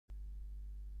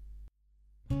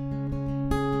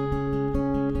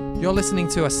You're listening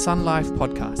to a Sun Life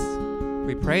podcast.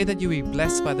 We pray that you be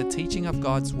blessed by the teaching of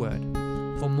God's Word.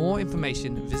 For more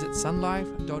information, visit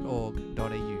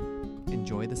sunlife.org.au.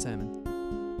 Enjoy the sermon.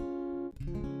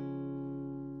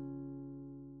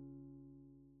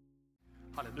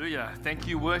 Hallelujah. Thank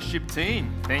you, worship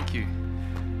team. Thank you.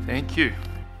 Thank you.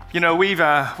 You know, we've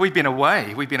been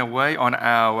away. We've been away on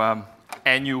our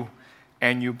annual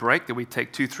break that we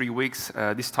take 2-3 weeks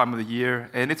this time of the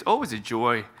year. And it's always a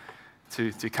joy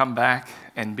to come back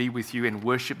and be with you and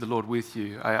worship the Lord with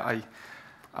you. I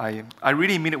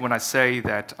really mean it when I say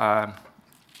that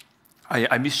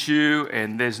I miss you,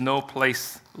 and there's no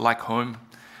place like home.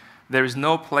 There is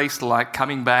no place like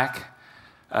coming back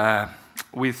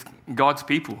with God's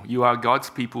people. You are God's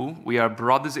people. We are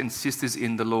brothers and sisters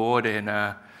in the Lord,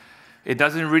 and it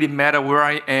doesn't really matter where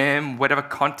I am, whatever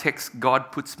context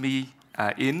God puts me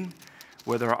in,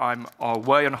 whether I'm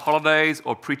away on holidays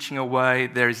or preaching away,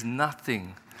 there is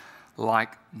nothing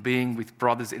like being with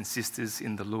brothers and sisters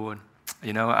in the Lord.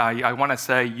 You know, I want to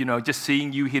say, you know, just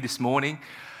seeing you here this morning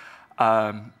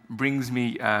brings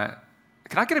me... can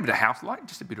I get a bit of house light?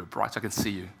 Just a bit of bright so I can see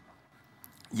you.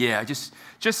 Yeah, just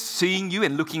seeing you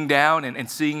and looking down and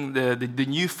seeing the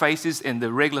new faces and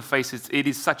the regular faces, it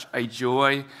is such a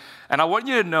joy. And I want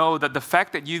you to know that the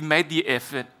fact that you've made the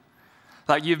effort,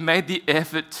 to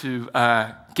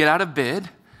get out of bed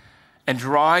and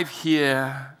drive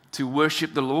here to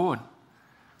worship the Lord,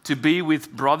 to be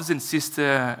with brothers and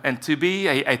sisters, and to be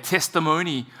a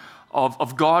testimony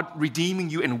of God redeeming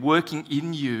you and working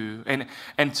in you, and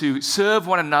to serve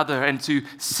one another and to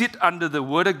sit under the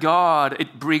Word of God,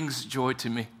 it brings joy to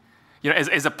me. You know,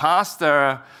 as a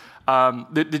pastor,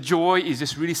 the joy is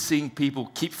just really seeing people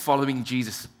keep following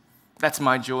Jesus. That's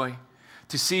my joy.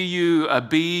 To see you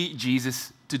be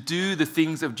Jesus, to do the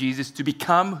things of Jesus, to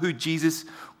become who Jesus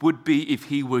would be if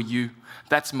he were you.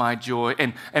 That's my joy.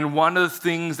 And one of the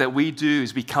things that we do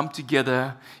is we come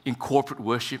together in corporate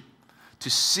worship to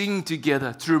sing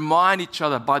together, to remind each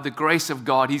other by the grace of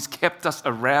God, he's kept us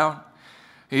around.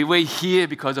 We're here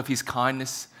because of his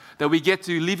kindness, that we get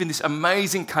to live in this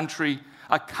amazing country,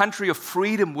 a country of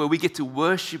freedom where we get to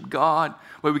worship God,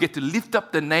 where we get to lift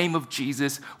up the name of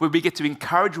Jesus, where we get to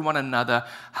encourage one another.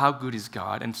 How good is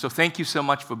God? And so thank you so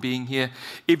much for being here.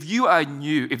 If you are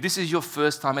new, if this is your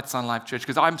first time at Sun Life Church,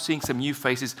 because I'm seeing some new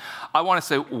faces, I want to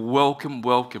say welcome,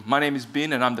 welcome. My name is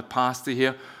Ben and I'm the pastor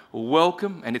here.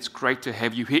 Welcome, and it's great to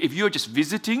have you here. If you're just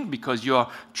visiting because you're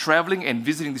traveling and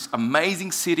visiting this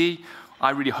amazing city,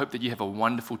 I really hope that you have a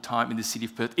wonderful time in the city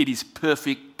of Perth. It is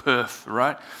perfect Perth,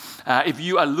 right? If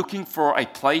you are looking for a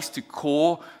place to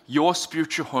call your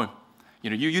spiritual home, you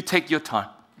know, you take your time.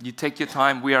 You take your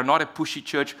time. We are not a pushy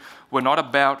church. We're not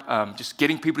about just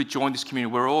getting people to join this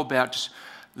community. We're all about just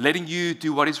letting you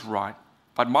do what is right.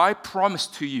 But my promise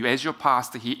to you as your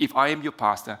pastor here, if I am your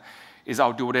pastor, is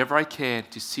I'll do whatever I can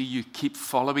to see you keep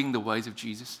following the ways of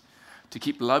Jesus, to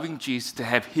keep loving Jesus, to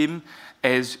have him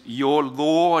as your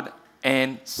Lord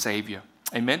and Savior.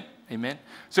 Amen? Amen.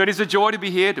 So it is a joy to be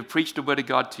here to preach the Word of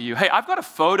God to you. Hey, I've got a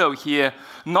photo here,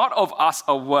 not of us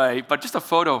away, but just a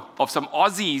photo of some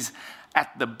Aussies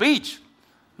at the beach.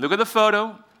 Look at the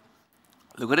photo.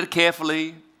 Look at it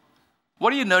carefully. What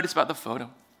do you notice about the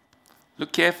photo?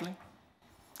 Look carefully.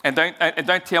 And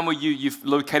don't tell me you've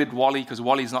located Wally, because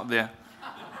Wally's not there.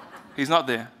 He's not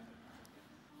there.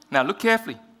 Now look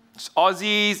carefully. It's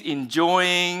Aussies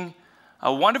enjoying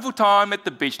a wonderful time at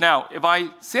the beach. Now, if I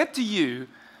said to you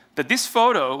that this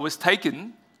photo was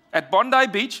taken at Bondi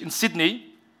Beach in Sydney,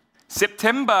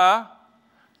 September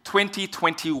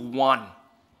 2021.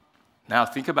 Now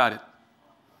think about it.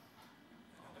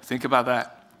 Think about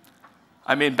that.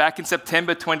 I mean, back in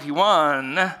September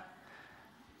 21,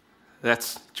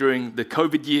 that's during the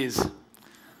COVID years.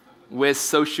 Where's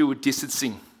social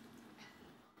distancing?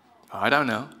 I don't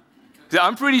know.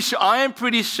 I am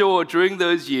pretty sure during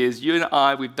those years, you and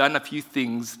I, we've done a few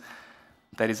things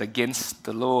that is against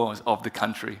the laws of the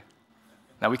country.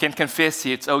 Now we can confess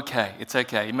here, it's okay. It's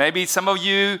okay. Maybe some of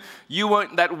you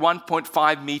weren't that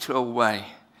 1.5 meter away.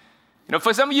 You know,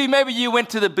 for some of you, maybe you went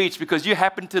to the beach because you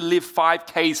happened to live 5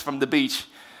 Ks from the beach,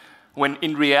 when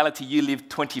in reality you live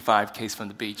 25 Ks from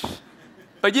the beach.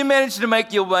 But you managed to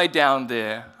make your way down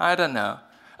there. I don't know.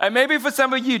 And maybe for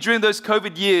some of you, during those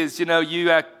COVID years, you know, you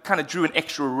kind of drew an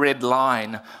extra red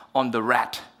line on the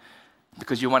rat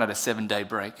because you wanted a 7-day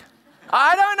break.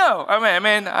 I don't know.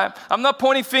 I'm not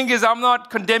pointing fingers. I'm not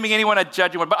condemning anyone or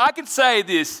judging one. But I can say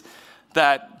this,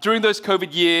 that during those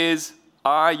COVID years,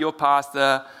 your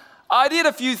pastor, I did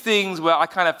a few things where I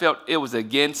kind of felt it was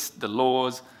against the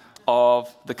laws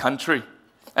of the country.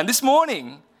 And this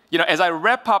morning, you know, as I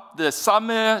wrap up the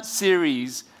summer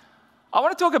series, I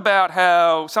want to talk about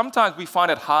how sometimes we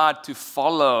find it hard to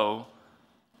follow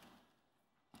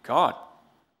God.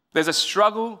 There's a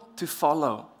struggle to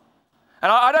follow.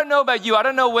 And I don't know about you. I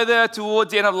don't know whether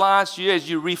towards the end of last year, as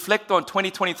you reflect on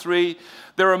 2023,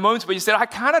 there are moments where you said, I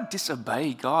kind of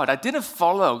disobeyed God. I didn't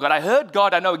follow God. I heard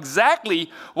God. I know exactly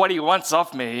what He wants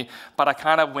of me, but I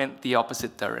kind of went the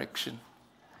opposite direction.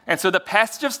 And so the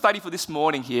passage of study for this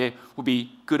morning here will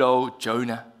be good old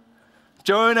Jonah.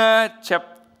 Jonah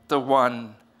chapter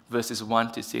 1, verses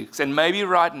 1 to 6. And maybe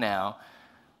right now,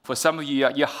 for some of you,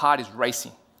 your heart is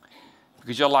racing.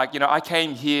 Because you're like, I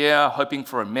came here hoping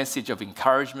for a message of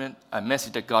encouragement, a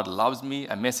message that God loves me,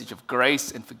 a message of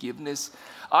grace and forgiveness.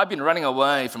 I've been running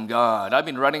away from God.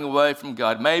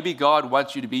 Maybe God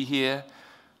wants you to be here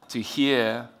to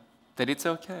hear that it's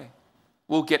okay.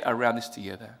 We'll get around this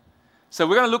together. So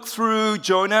we're going to look through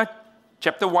Jonah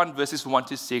chapter 1, verses 1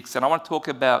 to 6. And I want to talk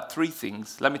about three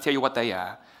things. Let me tell you what they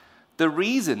are. The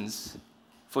reasons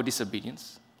for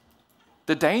disobedience,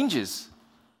 the dangers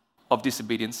of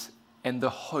disobedience, and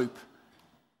the hope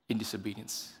in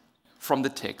disobedience from the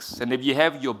text. And if you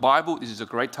have your Bible, this is a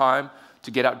great time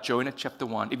to get out Jonah chapter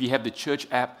 1. If you have the church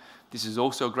app, this is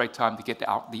also a great time to get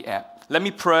out the app. Let me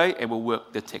pray and we'll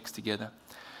work the text together.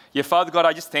 Yeah, Father God,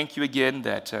 I just thank you again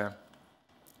that,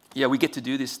 we get to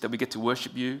do this, that we get to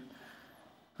worship you.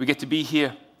 We get to be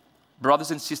here, brothers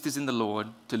and sisters in the Lord,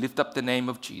 to lift up the name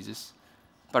of Jesus.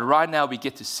 But right now, we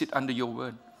get to sit under your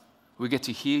word. We get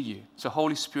to hear you. So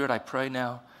Holy Spirit, I pray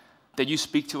now, that you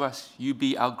speak to us, you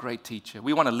be our great teacher.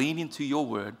 We want to lean into your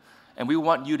word, and we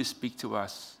want you to speak to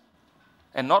us.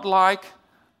 And not like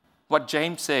what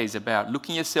James says about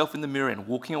looking yourself in the mirror and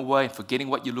walking away and forgetting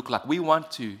what you look like. We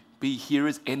want to be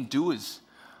hearers and doers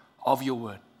of your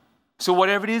word. So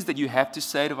whatever it is that you have to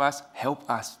say to us, help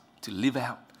us to live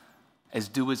out as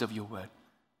doers of your word.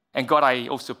 And God, I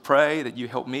also pray that you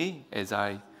help me as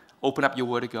I open up your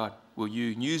word of God. Will you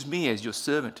use me as your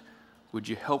servant? Would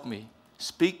you help me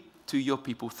speak to your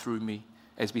people through me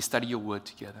as we study your word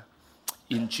together.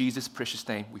 In Jesus' precious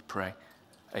name we pray.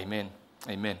 Amen.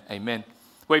 Amen. Amen.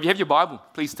 Well, if you have your Bible,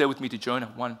 please stay with me to Jonah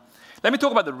 1. Let me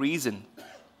talk about the reason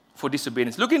for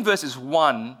disobedience. Look in verses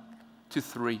 1 to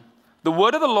 3. The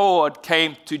word of the Lord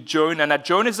came to Jonah. Now,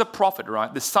 Jonah is a prophet,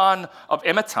 right? The son of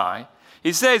Amittai.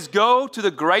 He says, go to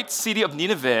the great city of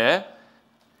Nineveh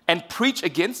and preach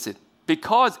against it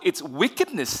because its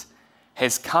wickedness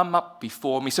has come up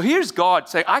before me. So here's God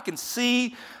saying, I can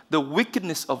see the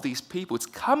wickedness of these people. It's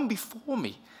come before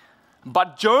me.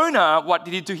 But Jonah, what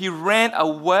did he do? He ran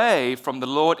away from the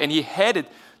Lord and he headed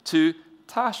to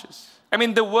Tarshish. I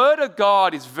mean, the word of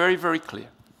God is very, very clear.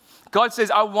 God says,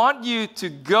 I want you to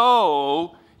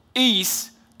go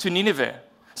east to Nineveh.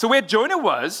 So where Jonah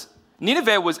was,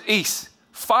 Nineveh was east,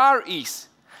 far east.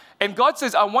 And God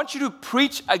says, I want you to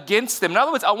preach against them. In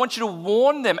other words, I want you to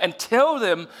warn them and tell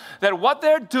them that what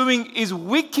they're doing is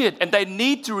wicked and they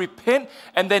need to repent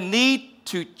and they need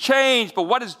to change. But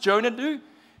what does Jonah do?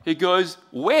 He goes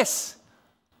west,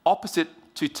 opposite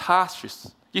to Tarshish.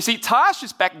 You see,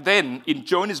 Tarshish back then, in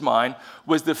Jonah's mind,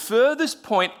 was the furthest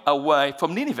point away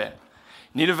from Nineveh.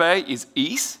 Nineveh is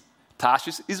east,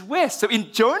 Tarshish is west. So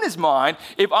in Jonah's mind,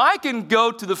 if I can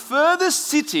go to the furthest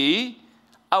city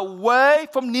away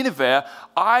from Nineveh,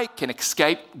 I can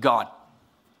escape God.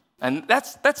 And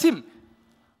that's him.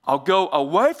 I'll go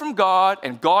away from God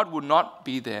and God will not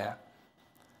be there.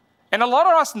 And a lot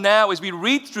of us now, as we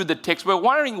read through the text, we're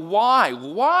wondering why.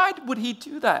 Why would he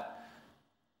do that?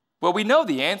 Well, we know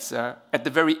the answer at the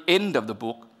very end of the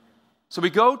book. So we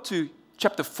go to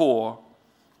chapter 4.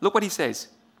 Look what he says.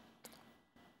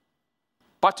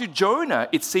 But to Jonah,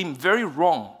 it seemed very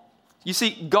wrong. You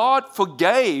see, God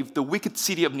forgave the wicked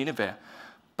city of Nineveh.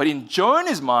 But in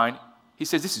Jonah's mind, he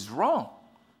says, this is wrong.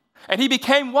 And he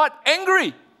became what?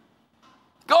 Angry.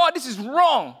 God, this is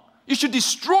wrong. You should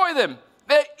destroy them.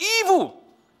 They're evil.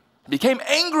 He became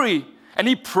angry. And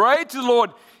he prayed to the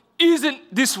Lord, isn't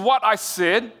this what I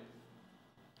said?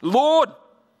 Lord,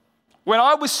 when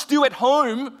I was still at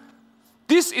home,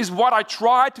 this is what I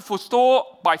tried to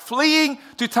forestall by fleeing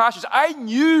to Tarshish. I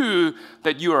knew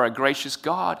that you are a gracious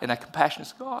God and a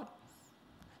compassionate God.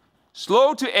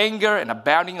 Slow to anger and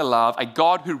abounding in love, a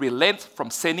God who relents from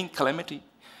sending calamity.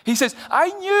 He says, I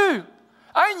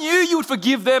knew you would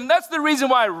forgive them. That's the reason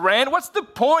why I ran. What's the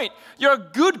point? You're a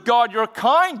good God. You're a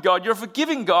kind God. You're a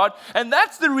forgiving God. And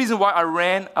that's the reason why I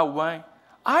ran away.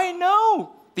 I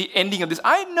know the ending of this.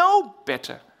 I know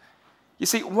better. You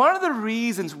see, one of the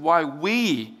reasons why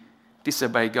we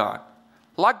disobey God,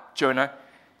 like Jonah,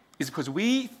 is because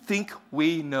we think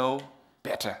we know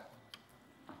better.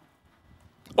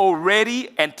 Already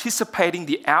anticipating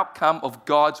the outcome of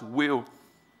God's will.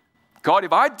 God,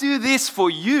 if I do this for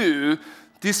you,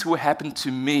 this will happen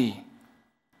to me.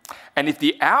 And if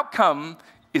the outcome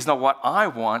is not what I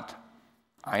want,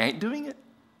 I ain't doing it.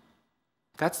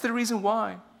 That's the reason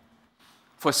why.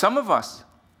 For some of us,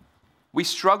 we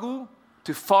struggle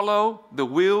to follow the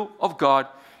will of God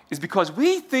is because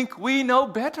we think we know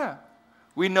better.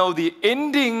 We know the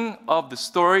ending of the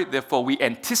story, therefore we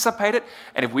anticipate it.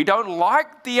 And if we don't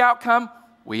like the outcome,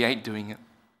 we ain't doing it.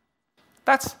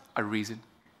 That's a reason.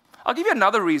 I'll give you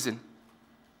another reason,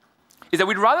 is that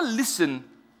we'd rather listen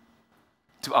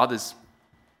to others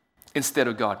instead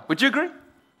of God. Would you agree?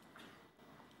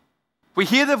 We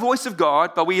hear the voice of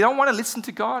God, but we don't want to listen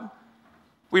to God.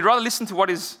 We'd rather listen to what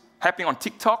is happening on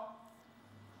TikTok,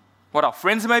 what our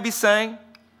friends may be saying,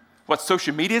 what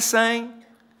social media is saying.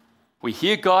 We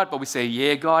hear God, but we say,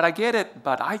 yeah, God, I get it,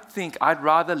 but I think I'd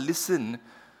rather listen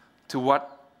to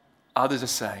what others are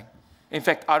saying. In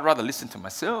fact, I'd rather listen to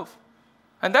myself.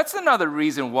 And that's another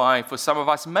reason why, for some of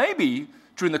us, maybe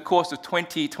during the course of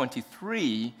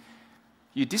 2023,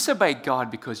 you disobeyed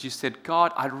God because you said,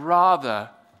 God, I'd rather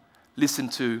listen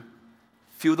to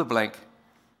fill the blank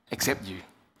except you.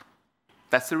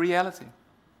 That's the reality.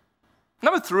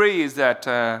 Number 3 is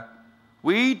that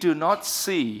we do not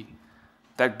see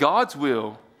that God's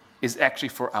will is actually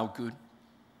for our good.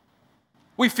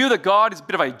 We feel that God is a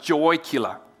bit of a joy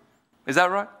killer. Is that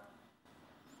right?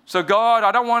 So God,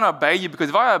 I don't want to obey you because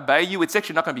if I obey you, it's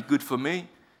actually not going to be good for me.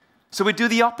 So we do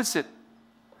the opposite.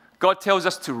 God tells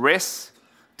us to rest,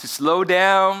 to slow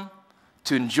down,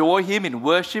 to enjoy Him in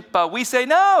worship, but we say,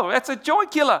 no, that's a joy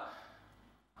killer.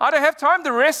 I don't have time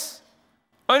to rest.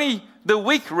 Only the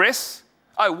week rests.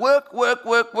 I work.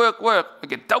 I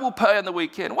get double pay on the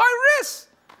weekend. Why rest?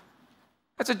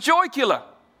 That's a joy killer.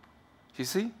 You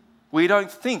see? We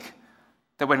don't think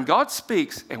that when God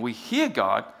speaks and we hear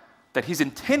God, that His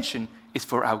intention is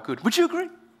for our good. Would you agree?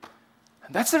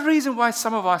 And that's the reason why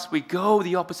some of us, we go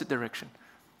the opposite direction.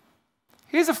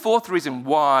 Here's a 4th reason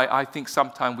why I think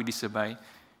sometimes we disobey,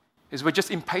 is we're just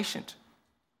impatient.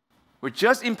 We're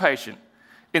just impatient.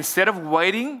 Instead of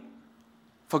waiting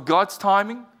for God's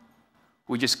timing,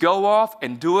 we just go off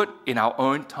and do it in our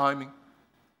own timing.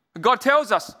 God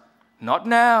tells us, not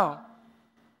now,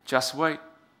 just wait.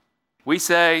 We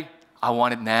say, I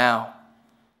want it now.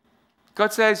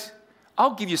 God says,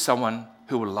 I'll give you someone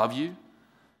who will love you,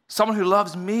 someone who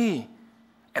loves me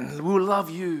and will love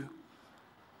you.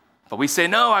 But we say,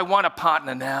 no, I want a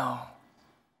partner now.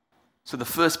 So the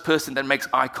first person that makes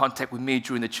eye contact with me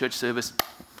during the church service,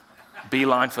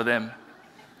 beeline for them.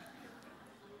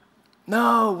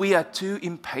 No, we are too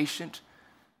impatient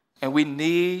and we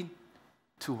need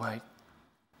to wait.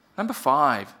 Number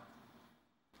 5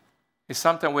 is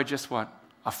sometimes we're just what?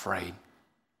 Afraid.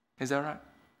 Is that right?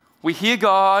 We hear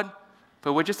God,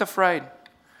 but we're just afraid.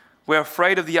 We're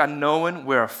afraid of the unknown.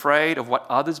 We're afraid of what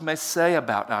others may say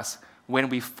about us when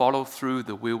we follow through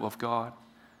the will of God.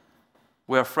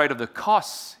 We're afraid of the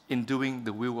costs in doing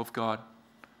the will of God.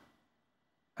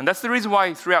 And that's the reason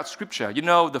why throughout Scripture,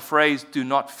 the phrase, do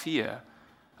not fear,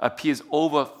 appears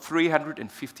over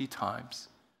 350 times.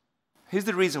 Here's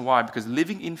the reason why, because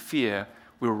living in fear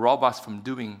will rob us from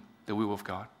doing the will of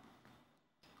God.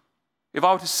 If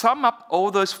I were to sum up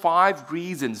all those 5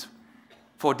 reasons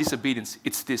for disobedience,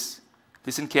 it's this.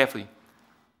 Listen carefully.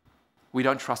 We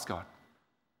don't trust God.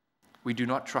 We do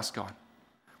not trust God.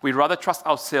 We'd rather trust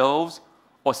ourselves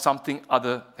or something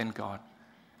other than God.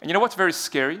 And you know what's very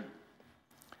scary?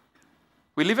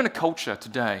 We live in a culture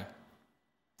today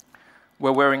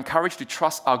where we're encouraged to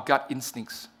trust our gut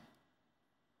instincts.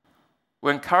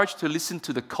 We're encouraged to listen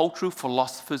to the cultural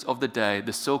philosophers of the day,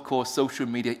 the so-called social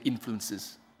media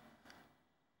influencers.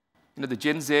 The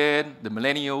Gen Z, the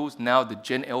millennials, now the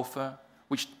Gen Alpha,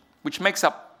 which makes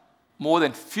up more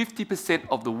than 50%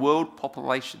 of the world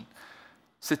population.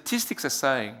 Statistics are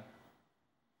saying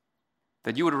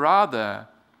that you would rather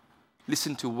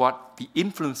listen to what the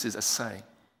influencers are saying.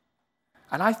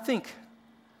 And I think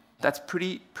that's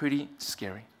pretty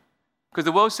scary. Because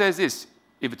the world says this,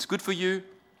 if it's good for you,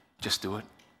 just do it.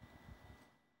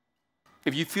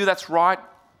 If you feel that's right,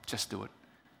 just do it.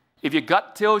 If your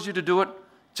gut tells you to do it,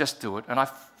 just do it. And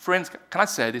friends, can I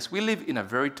say this? We live in a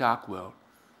very dark world.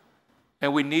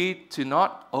 And we need to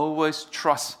not always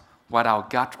trust what our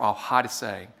gut or our heart is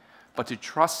saying, but to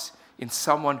trust in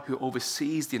someone who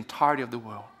oversees the entirety of the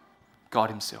world, God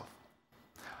Himself.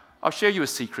 I'll share you a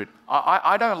secret.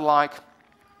 I don't like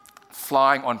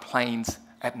flying on planes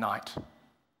at night.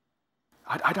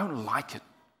 I don't like it.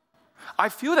 I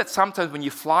feel that sometimes when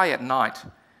you fly at night,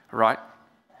 right,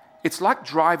 it's like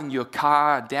driving your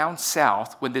car down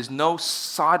south when there's no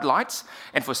side lights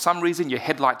and for some reason your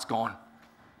headlight's gone.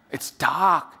 It's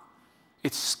dark.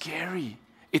 It's scary.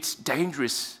 It's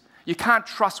dangerous. You can't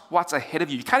trust what's ahead of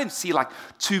you. You can't even see like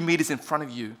 2 meters in front of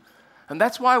you. And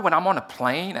that's why when I'm on a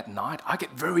plane at night, I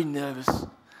get very nervous.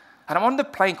 And I'm on the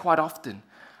plane quite often.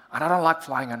 And I don't like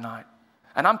flying at night.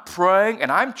 And I'm praying and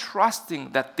I'm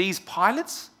trusting that these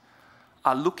pilots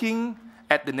are looking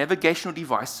at the navigational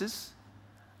devices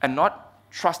and not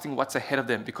trusting what's ahead of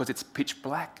them because it's pitch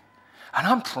black. And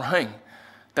I'm praying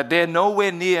that they're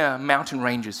nowhere near mountain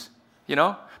ranges,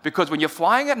 because when you're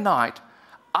flying at night,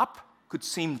 up could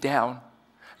seem down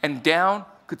and down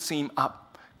could seem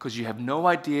up because you have no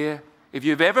idea. If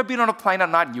you've ever been on a plane at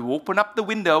night and you open up the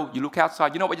window, you look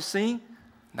outside, you know what you're seeing?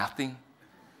 Nothing.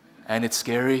 And it's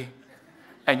scary.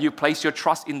 And you place your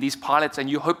trust in these pilots and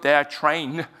you hope they are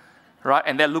trained, right?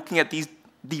 And they're looking at these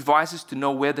devices to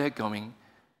know where they're going.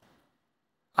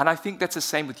 And I think that's the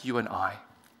same with you and I.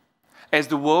 As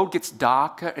the world gets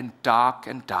darker and darker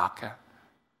and darker,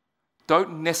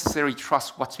 don't necessarily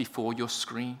trust what's before your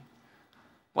screen,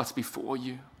 what's before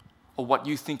you, or what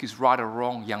you think is right or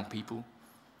wrong, young people.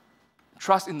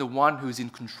 Trust in the one who is in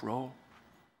control,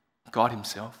 God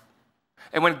himself.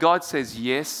 And when God says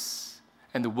yes,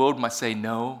 and the world must say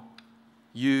no,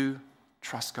 you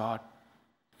trust God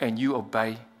and you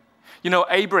obey.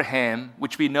 Abraham,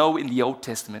 which we know in the Old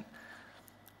Testament,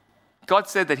 God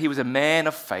said that he was a man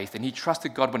of faith and he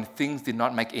trusted God when things did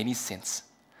not make any sense.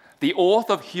 The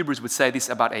author of Hebrews would say this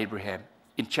about Abraham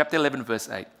in chapter 11, verse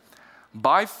 8.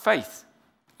 By faith,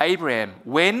 Abraham,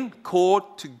 when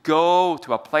called to go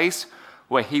to a place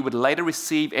where he would later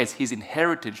receive as his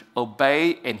inheritance,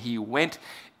 obeyed, and he went,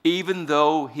 even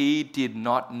though he did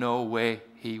not know where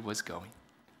he was going.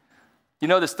 You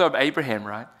know the story of Abraham,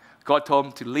 right? God told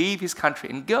him to leave his country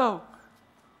and go.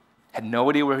 Had no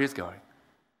idea where he was going.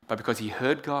 But because he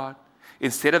heard God,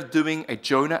 instead of doing a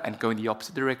Jonah and going the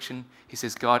opposite direction, he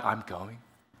says, God, I'm going.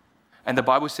 And the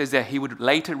Bible says that he would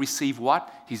later receive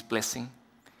what? His blessing,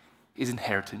 his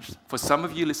inheritance. For some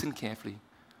of you, listen carefully.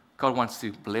 God wants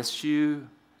to bless you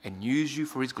and use you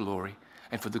for his glory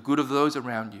and for the good of those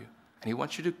around you. And he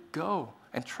wants you to go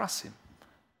and trust him.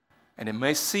 And it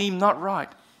may seem not right,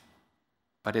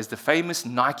 but as the famous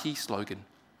Nike slogan,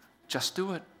 just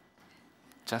do it.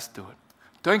 Just do it.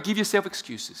 Don't give yourself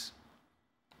excuses.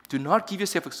 Do not give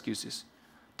yourself excuses.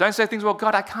 Don't say things, well,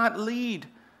 God, I can't lead.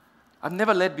 I've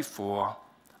never led before.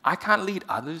 I can't lead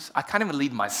others. I can't even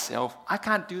lead myself. I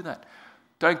can't do that.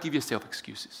 Don't give yourself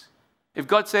excuses. If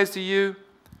God says to you,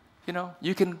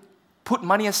 you can put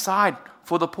money aside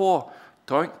for the poor,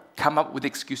 don't come up with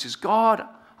excuses. God,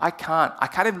 I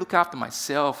can't even look after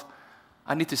myself.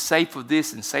 I need to save for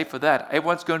this and save for that.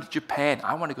 Everyone's going to Japan.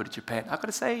 I want to go to Japan. I've got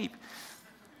to save.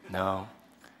 No.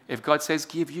 If God says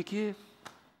give, you give.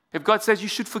 If God says you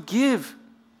should forgive.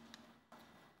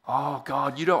 Oh,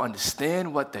 God, you don't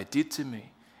understand what they did to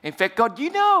me. In fact, God,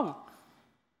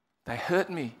 they hurt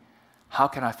me. How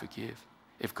can I forgive?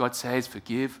 If God says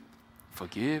forgive,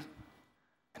 forgive.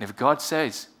 And if God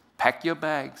says pack your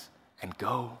bags and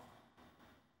go.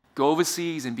 Go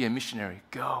overseas and be a missionary.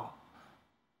 Go.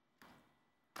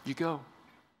 You go.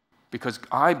 Because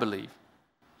I believe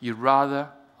you'd rather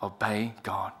obey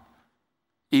God,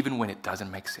 even when it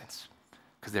doesn't make sense,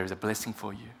 because there is a blessing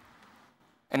for you.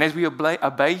 And as we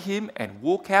obey him and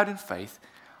walk out in faith,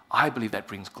 I believe that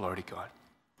brings glory to God.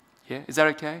 Yeah? Is that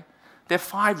okay? There are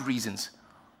 5 reasons.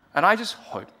 And I just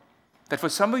hope that for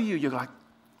some of you, you're like,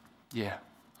 yeah,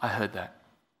 I heard that.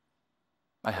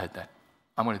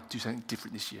 I'm going to do something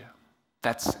different this year.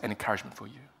 That's an encouragement for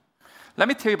you. Let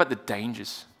me tell you about the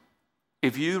dangers.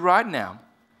 If you right now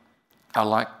are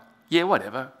like, yeah,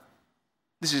 whatever.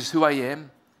 This is who I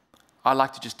am. I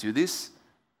like to just do this.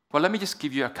 Well, let me just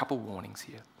give you a couple warnings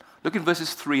here. Look in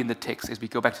verses 3 in the text as we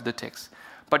go back to the text.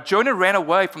 But Jonah ran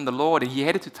away from the Lord and he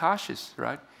headed to Tarshish,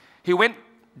 right? He went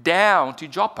down to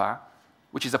Joppa,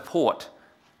 which is a port,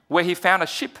 where he found a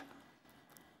ship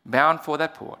bound for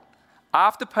that port.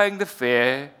 After paying the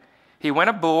fare, he went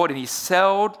aboard and he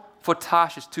sailed for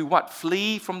Tarshish to what?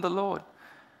 Flee from the Lord.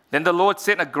 Then the Lord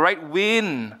sent a great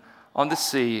wind on the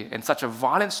sea, and such a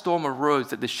violent storm arose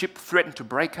that the ship threatened to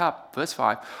break up. Verse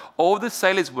 5, all the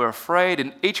sailors were afraid,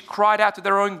 and each cried out to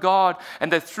their own God,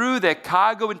 and they threw their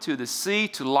cargo into the sea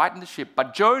to lighten the ship.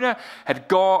 But Jonah had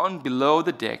gone below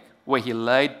the deck, where he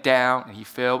laid down, and he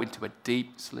fell into a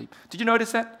deep sleep. Did you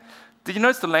notice that? Did you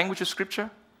notice the language of Scripture?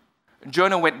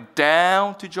 Jonah went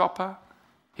down to Joppa.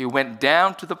 He went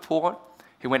down to the port.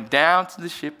 He went down to the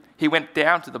ship. He went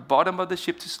down to the bottom of the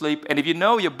ship to sleep. And if you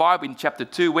know your Bible in chapter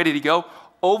 2, where did he go?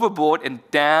 Overboard and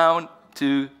down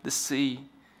to the sea.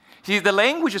 See, the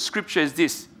language of Scripture is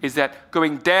this, is that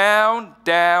going down,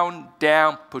 down,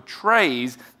 down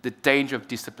portrays the danger of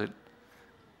discipline.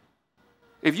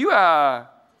 If you are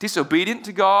disobedient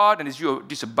to God and as you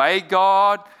disobey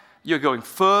God, you're going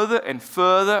further and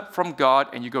further from God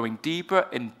and you're going deeper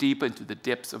and deeper into the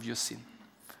depths of your sin.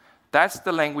 That's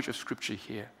the language of Scripture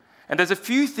here. And there's a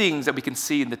few things that we can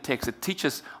see in the text that teach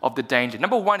us of the danger.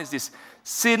 Number one is this: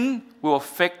 sin will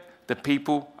affect the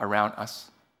people around us.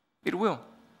 It will.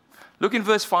 Look in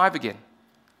verse 5 again.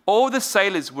 All the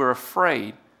sailors were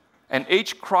afraid, and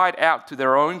each cried out to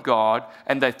their own God,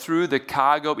 and they threw the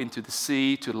cargo into the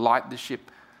sea to light the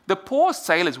ship. The poor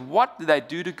sailors, what did they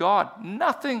do to God?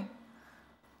 Nothing.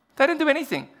 They didn't do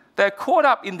anything. They're caught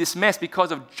up in this mess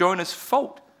because of Jonah's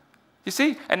fault. You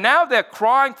see? And now they're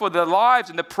crying for their lives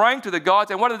and they're praying to the gods.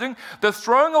 And what are they doing? They're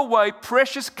throwing away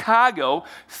precious cargo,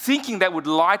 thinking that would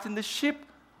lighten the ship.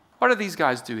 What are these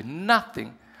guys doing?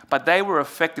 Nothing. But they were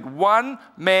affected. One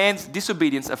man's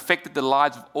disobedience affected the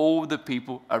lives of all the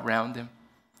people around them.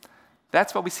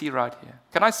 That's what we see right here.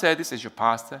 Can I say this as your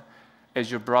pastor,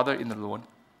 as your brother in the Lord?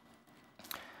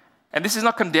 And this is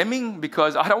not condemning,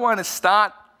 because I don't want to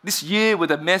start this year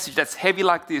with a message that's heavy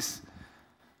like this.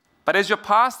 But as your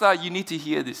pastor, you need to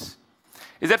hear this.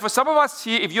 Is that for some of us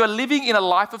here, if you're living in a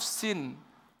life of sin,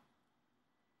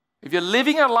 if you're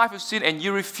living in a life of sin and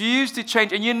you refuse to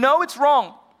change and you know it's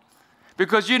wrong,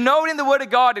 because you know it in the Word of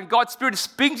God and God's Spirit is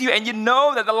speaking to you and you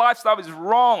know that the lifestyle is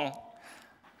wrong,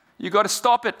 you've got to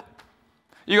stop it.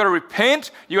 You've got to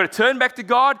repent, you've got to turn back to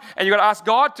God, and you've got to ask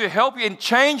God to help you and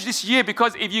change this year,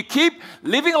 because if you keep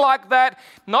living like that,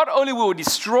 not only will it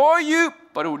destroy you,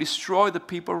 but it will destroy the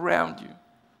people around you.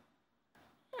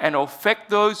 And affect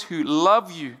those who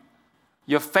love you,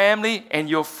 your family and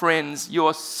your friends.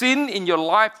 Your sin in your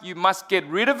life, you must get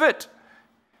rid of it.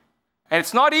 And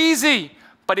it's not easy,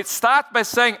 but it starts by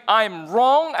saying, I'm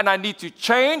wrong and I need to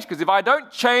change, because if I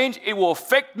don't change, it will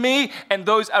affect me and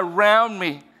those around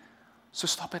me. So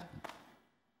stop it.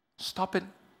 Stop it.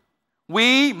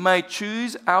 We may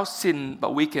choose our sin,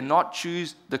 but we cannot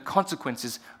choose the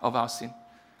consequences of our sin.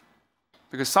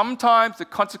 Because sometimes the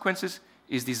consequences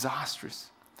is disastrous.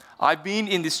 I've been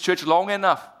in this church long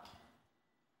enough,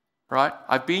 right?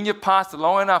 I've been your pastor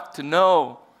long enough to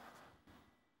know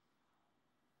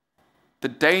the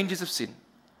dangers of sin.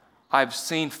 I've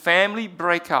seen family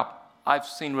break up. I've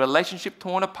seen relationship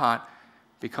torn apart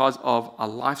because of a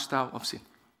lifestyle of sin.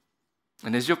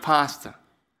 And as your pastor,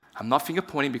 I'm not finger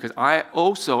pointing, because I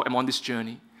also am on this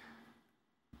journey,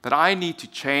 that I need to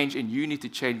change and you need to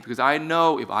change, because I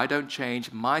know if I don't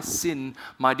change, my sin,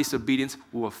 my disobedience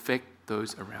will affect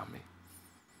those around me.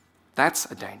 That's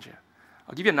a danger.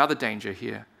 I'll give you another danger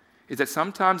here, is that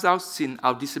sometimes our sin,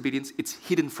 our disobedience, it's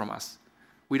hidden from us.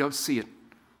 We don't see it.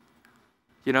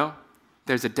 You know,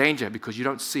 there's a danger because you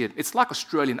don't see it. It's like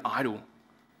Australian Idol.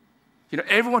 You know,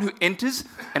 everyone who enters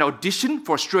an audition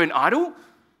for Australian Idol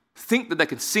think that they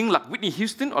can sing like Whitney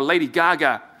Houston or Lady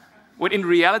Gaga, when in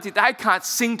reality, they can't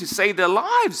sing to save their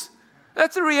lives.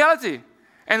 That's the reality.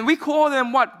 And we call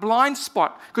them what? Blind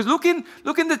spot. Because look in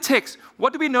the text.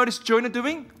 What do we notice Jonah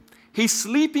doing? He's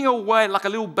sleeping away like a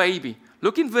little baby.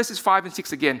 Look in verses 5 and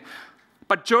 6 again.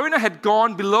 But Jonah had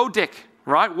gone below deck,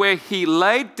 right, where he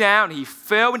laid down. He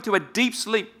fell into a deep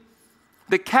sleep.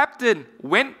 The captain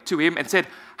went to him and said,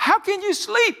 how can you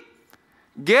sleep?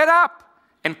 Get up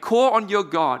and call on your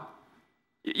God.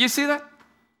 You see that?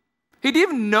 He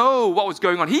didn't even know what was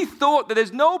going on. He thought that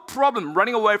there's no problem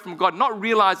running away from God, not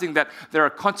realizing that there are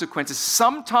consequences.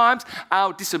 Sometimes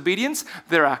our disobedience,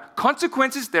 there are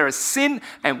consequences, there is sin,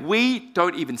 and we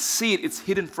don't even see it. It's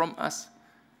hidden from us.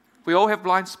 We all have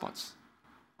blind spots.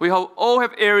 We all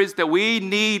have areas that we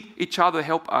need each other to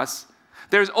help us.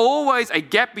 There's always a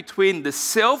gap between the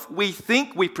self we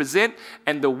think we present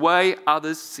and the way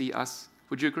others see us.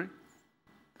 Would you agree?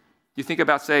 You think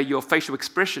about, say, your facial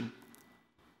expression.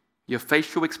 Your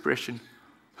facial expression.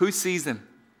 Who sees them?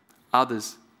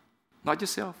 Others, not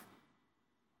yourself.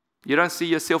 You don't see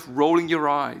yourself rolling your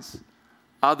eyes.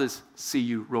 Others see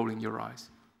you rolling your eyes.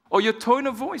 Or your tone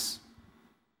of voice.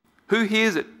 Who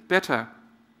hears it better?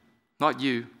 Not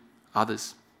you,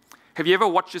 others. Have you ever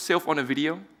watched yourself on a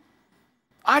video?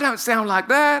 I don't sound like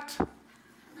that.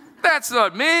 That's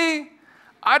not me.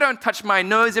 I don't touch my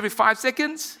nose every 5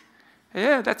 seconds.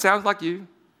 Yeah, that sounds like you.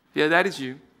 Yeah, that is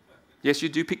you. Yes, you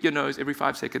do pick your nose every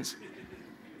 5 seconds.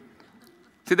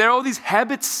 So there are all these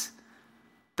habits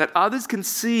that others can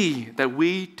see that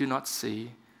we do not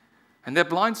see. And they're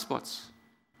blind spots.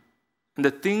 And the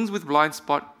things with blind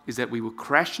spot is that we will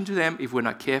crash into them if we're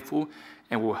not careful,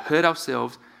 and we'll hurt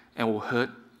ourselves and we'll hurt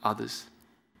others.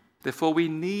 Therefore, we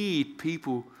need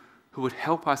people who would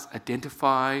help us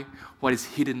identify what is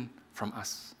hidden from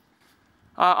us.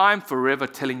 I'm forever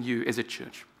telling you as a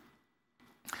church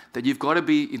that you've got to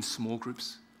be in small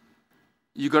groups.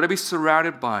 You've got to be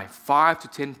surrounded by 5 to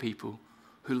 10 people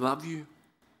who love you,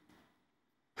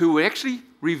 who will actually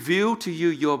reveal to you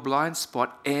your blind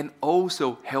spot and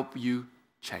also help you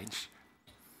change.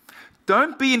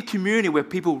 Don't be in community where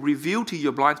people reveal to you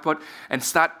your blind spot and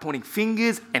start pointing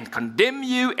fingers and condemn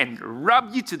you and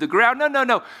rub you to the ground.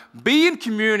 No. Be in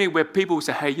community where people will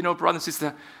say, hey, brother and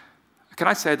sister, can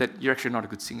I say that you're actually not a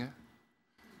good singer?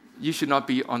 You should not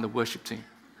be on the worship team.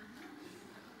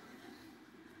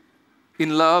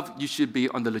 In love, you should be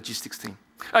on the logistics team.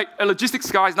 Hey,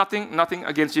 logistics guys, nothing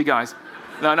against you guys.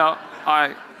 No,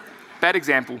 bad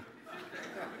example.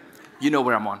 You know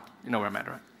where I'm on. You know where I'm at,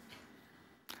 right?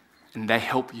 And they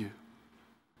help you.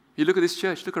 You look at this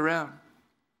church, look around.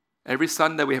 Every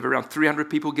Sunday we have around 300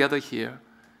 people gather here.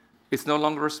 It's no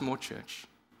longer a small church.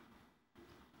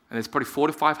 And there's probably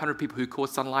 400 to 500 people who call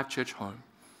Sun Life Church home.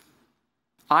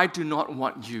 I do not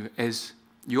want you as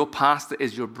your pastor,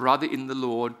 as your brother in the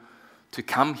Lord, to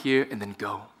come here and then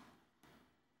go.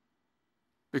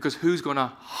 Because who's going to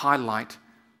highlight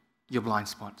your blind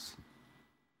spots?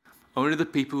 Only the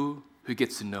people who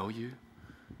get to know you,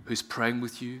 who's praying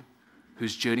with you,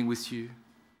 who's journeying with you,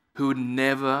 who would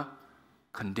never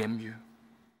condemn you,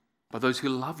 but those who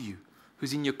love you,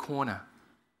 who's in your corner,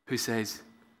 who says,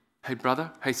 hey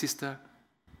brother, hey sister,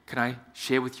 can I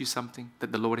share with you something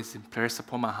that the Lord has impressed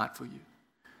upon my heart for you?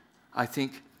 I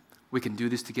think we can do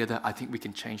this together. I think we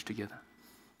can change together.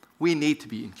 We need to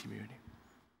be in community.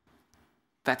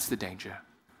 That's the danger.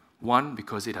 1,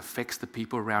 because it affects the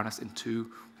people around us, and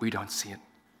 2, we don't see it.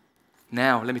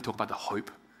 Now, let me talk about the hope.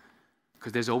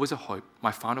 Because there's always a hope.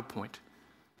 My final point,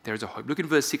 there is a hope. Look in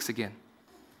verse 6 again.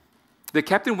 The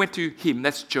captain went to him,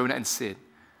 that's Jonah, and said,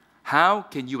 how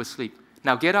can you sleep?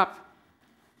 Now get up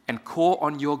and call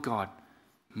on your God.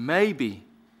 Maybe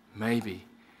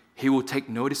he will take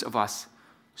notice of us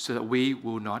so that we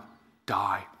will not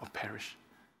die or perish.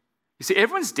 You see,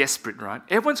 everyone's desperate, right?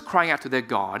 Everyone's crying out to their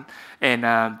God. And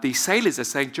the sailors are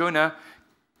saying, Jonah,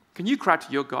 can you cry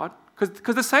to your God?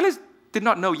 Because the sailors did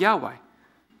not know Yahweh.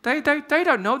 They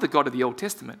don't know the God of the Old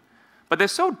Testament. But they're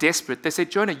so desperate, they said,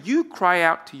 Jonah, you cry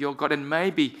out to your God and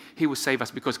maybe he will save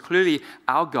us, because clearly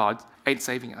our God ain't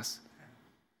saving us.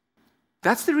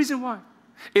 That's the reason why.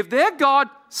 If their God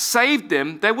saved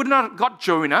them, they would not have got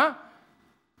Jonah,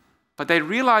 but they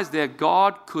realized their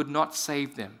God could not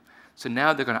save them. So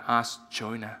now they're going to ask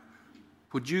Jonah,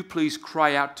 would you please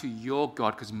cry out to your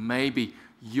God, because maybe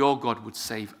your God would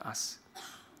save us.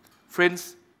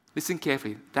 Friends, listen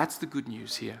carefully. That's the good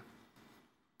news here.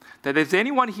 That if there's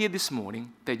anyone here this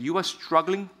morning that you are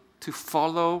struggling to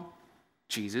follow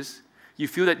Jesus, you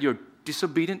feel that you're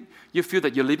disobedient, you feel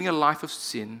that you're living a life of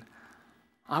sin,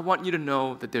 I want you to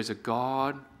know that there's a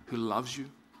God who loves you.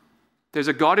 There's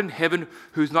a God in heaven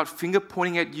who's not finger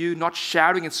pointing at you, not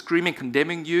shouting and screaming,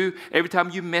 condemning you every time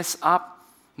you mess up.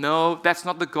 No, that's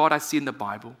not the God I see in the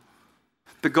Bible.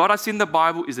 The God I see in the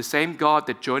Bible is the same God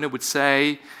that Jonah would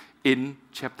say in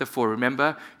chapter 4.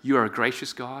 Remember, you are a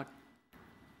gracious God.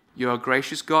 You're a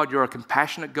gracious God. You're a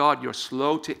compassionate God. You're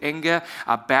slow to anger,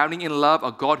 abounding in love,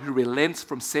 a God who relents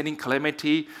from sending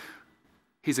calamity.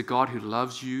 He's a God who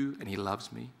loves you and he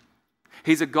loves me.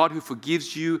 He's a God who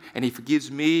forgives you and he forgives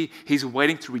me. He's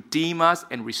waiting to redeem us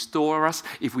and restore us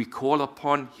if we call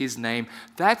upon his name.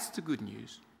 That's the good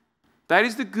news. That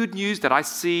is the good news that I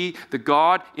see the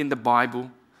God in the Bible,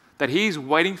 that he is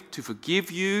waiting to forgive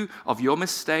you of your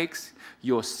mistakes,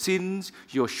 your sins,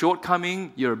 your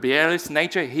shortcoming, your rebellious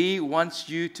nature. He wants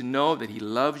you to know that he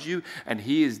loves you and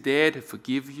he is there to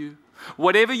forgive you.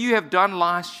 Whatever you have done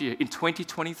last year in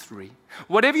 2023,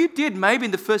 whatever you did maybe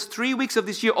in the first 3 weeks of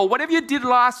this year, or whatever you did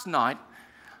last night,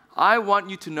 I want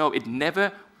you to know it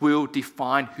never will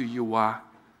define who you are.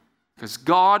 Because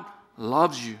God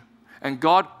loves you, and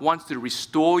God wants to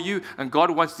restore you, and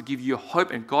God wants to give you hope,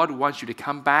 and God wants you to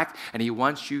come back, and he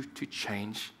wants you to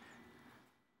change.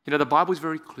 You know, the Bible is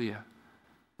very clear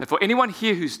that for anyone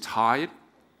here who's tired,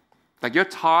 like you're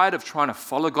tired of trying to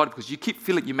follow God because you keep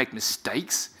feeling you make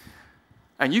mistakes,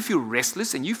 and you feel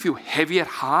restless, and you feel heavy at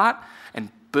heart and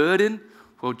burdened,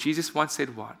 well, Jesus once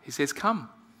said what? He says, come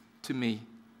to me,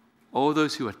 all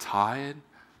those who are tired,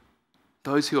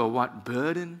 those who are what?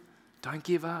 Burdened. Don't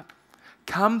give up.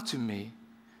 Come to me.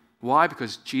 Why?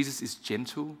 Because Jesus is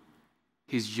gentle.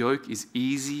 His yoke is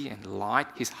easy and light.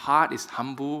 His heart is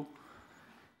humble.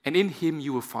 And in him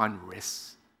you will find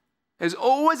rest. There's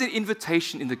always an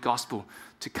invitation in the gospel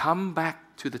to come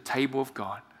back to the table of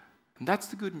God. And that's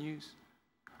the good news.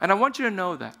 And I want you to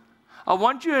know that. I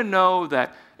want you to know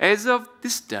that as of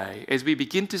this day, as we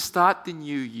begin to start the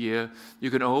new year,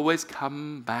 you can always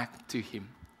come back to him.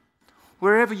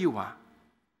 Wherever you are.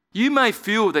 You may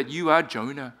feel that you are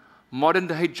Jonah, modern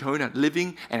day Jonah,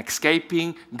 living and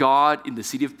escaping God in the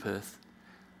city of Perth.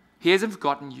 He hasn't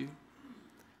forgotten you.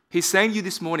 He's saying to you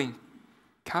this morning,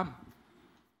 come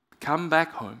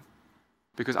back home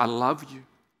because I love you.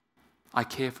 I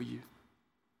care for you.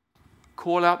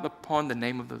 Call out upon the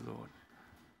name of the Lord.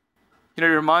 It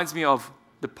reminds me of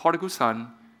the prodigal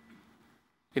son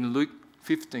in Luke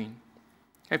 15.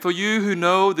 And for you who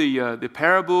know the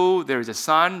parable, there is a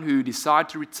son who decided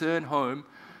to return home.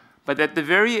 But at the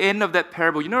very end of that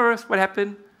parable, you know what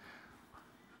happened?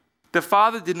 The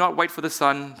father did not wait for the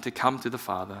son to come to the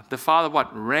father. The father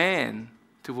ran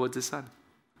towards the son.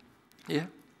 Yeah.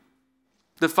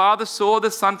 The father saw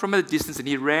the son from a distance and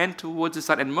he ran towards the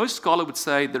son. And most scholars would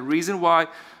say the reason why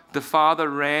the father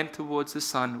ran towards the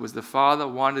son was the father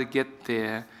wanted to get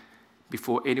there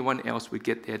before anyone else would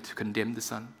get there to condemn the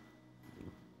son.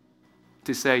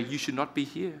 To say, you should not be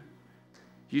here.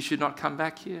 You should not come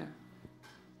back here.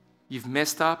 You've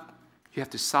messed up. You have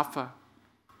to suffer.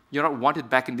 You're not wanted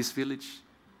back in this village.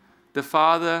 The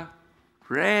father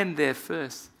ran there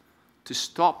first to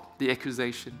stop the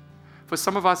accusation. For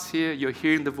some of us here, you're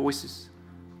hearing the voices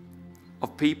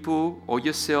of people or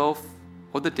yourself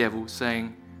or the devil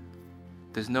saying,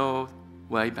 there's no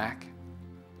way back.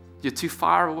 You're too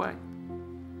far away.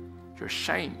 You're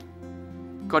ashamed.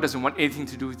 God doesn't want anything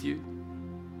to do with you.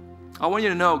 I want you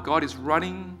to know God is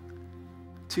running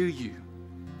to you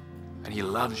and He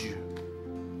loves you.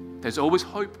 There's always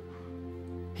hope.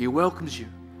 He welcomes you.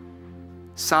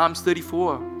 Psalms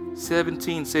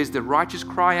 34:17 says, the righteous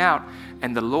cry out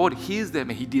and the Lord hears them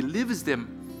and He delivers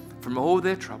them from all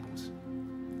their troubles.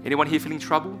 Anyone here feeling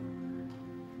trouble?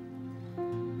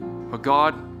 Well,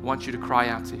 God wants you to cry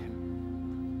out to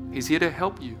Him. He's here to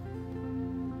help you.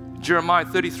 Jeremiah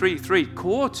 33:3,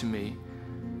 call to me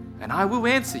and I will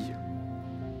answer you.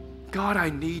 God, I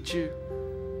need you.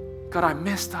 God, I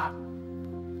messed up.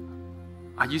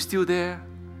 Are you still there?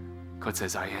 God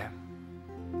says, I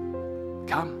am.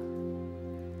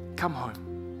 Come home.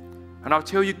 And I'll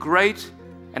tell you great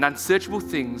and unsearchable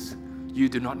things you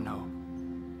do not know.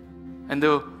 And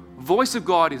the voice of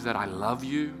God is that I love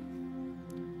you.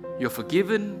 You're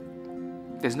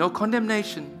forgiven. There's no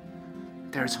condemnation.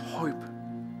 There is hope.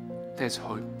 There's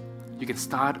hope. You can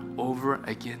start over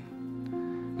again.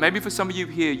 Maybe for some of you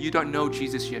here, you don't know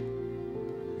Jesus yet.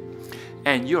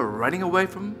 And you're running away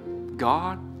from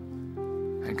God.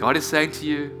 And God is saying to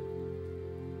you,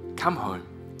 come home.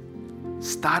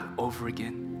 Start over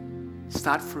again.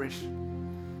 Start fresh.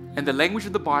 And the language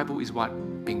of the Bible is what?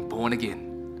 Being born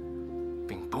again.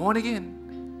 Being born again.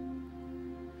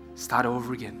 Start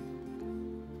over again.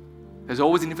 There's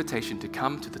always an invitation to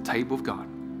come to the table of God.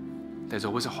 There's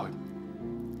always a hope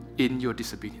in your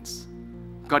disobedience.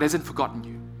 God hasn't forgotten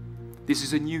you. This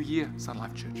is a new year, Sun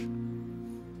Life Church.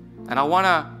 And I want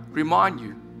to remind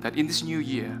you that in this new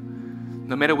year,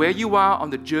 no matter where you are on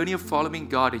the journey of following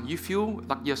God and you feel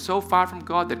like you're so far from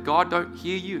God that God don't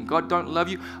hear you and God don't love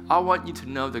you, I want you to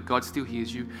know that God still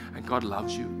hears you and God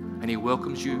loves you and He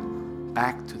welcomes you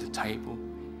back to the table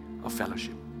of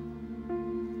fellowship.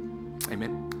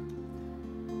 Amen.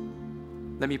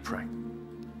 Let me pray.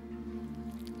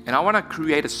 And I want to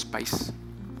create a space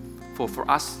for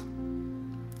us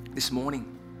this morning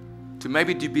to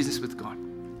maybe do business with God.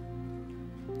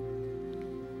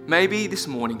 Maybe this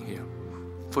morning here,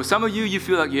 for some of you, you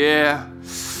feel like, yeah,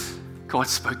 God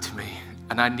spoke to me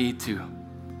and I need to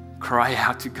cry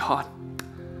out to God.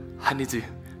 I need to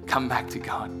come back to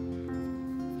God.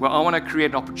 Well, I want to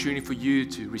create an opportunity for you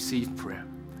to receive prayer.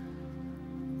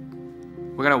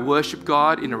 We're going to worship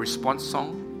God in a response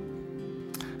song.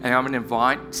 And I'm going to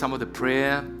invite some of the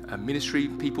prayer ministry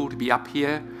people to be up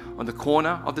here on the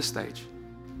corner of the stage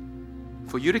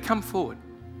for you to come forward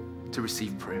to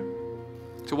receive prayer.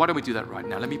 So why don't we do that right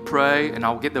now? Let me pray and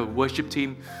I'll get the worship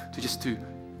team to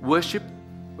worship.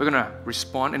 We're going to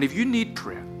respond. And if you need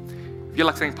prayer, if you're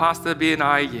like saying, Pastor B and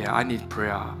I need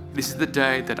prayer. This is the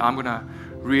day that I'm going to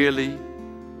really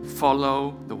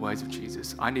follow the ways of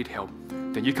Jesus. I need help.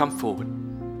 Then you come forward.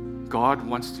 God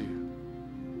wants to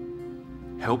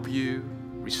help you,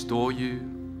 restore you,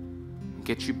 and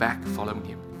get you back following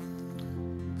Him.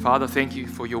 Father, thank you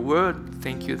for your word.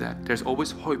 Thank you that there's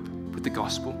always hope with the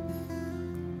gospel.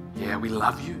 Yeah, we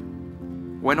love you.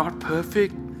 We're not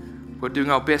perfect. We're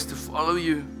doing our best to follow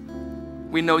you.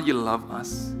 We know you love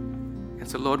us. And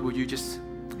so, Lord, will you just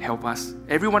help us,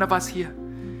 every one of us here,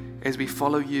 as we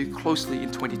follow you closely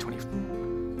in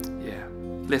 2024. Yeah,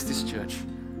 bless this church.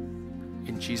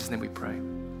 In Jesus' name we pray.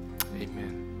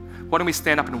 Amen. Why don't we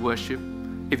stand up and worship?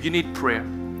 If you need prayer,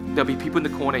 there'll be people in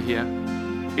the corner here.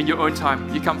 In your own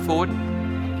time, you come forward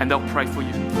and they'll pray for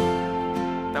you.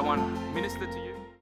 They want to minister to you.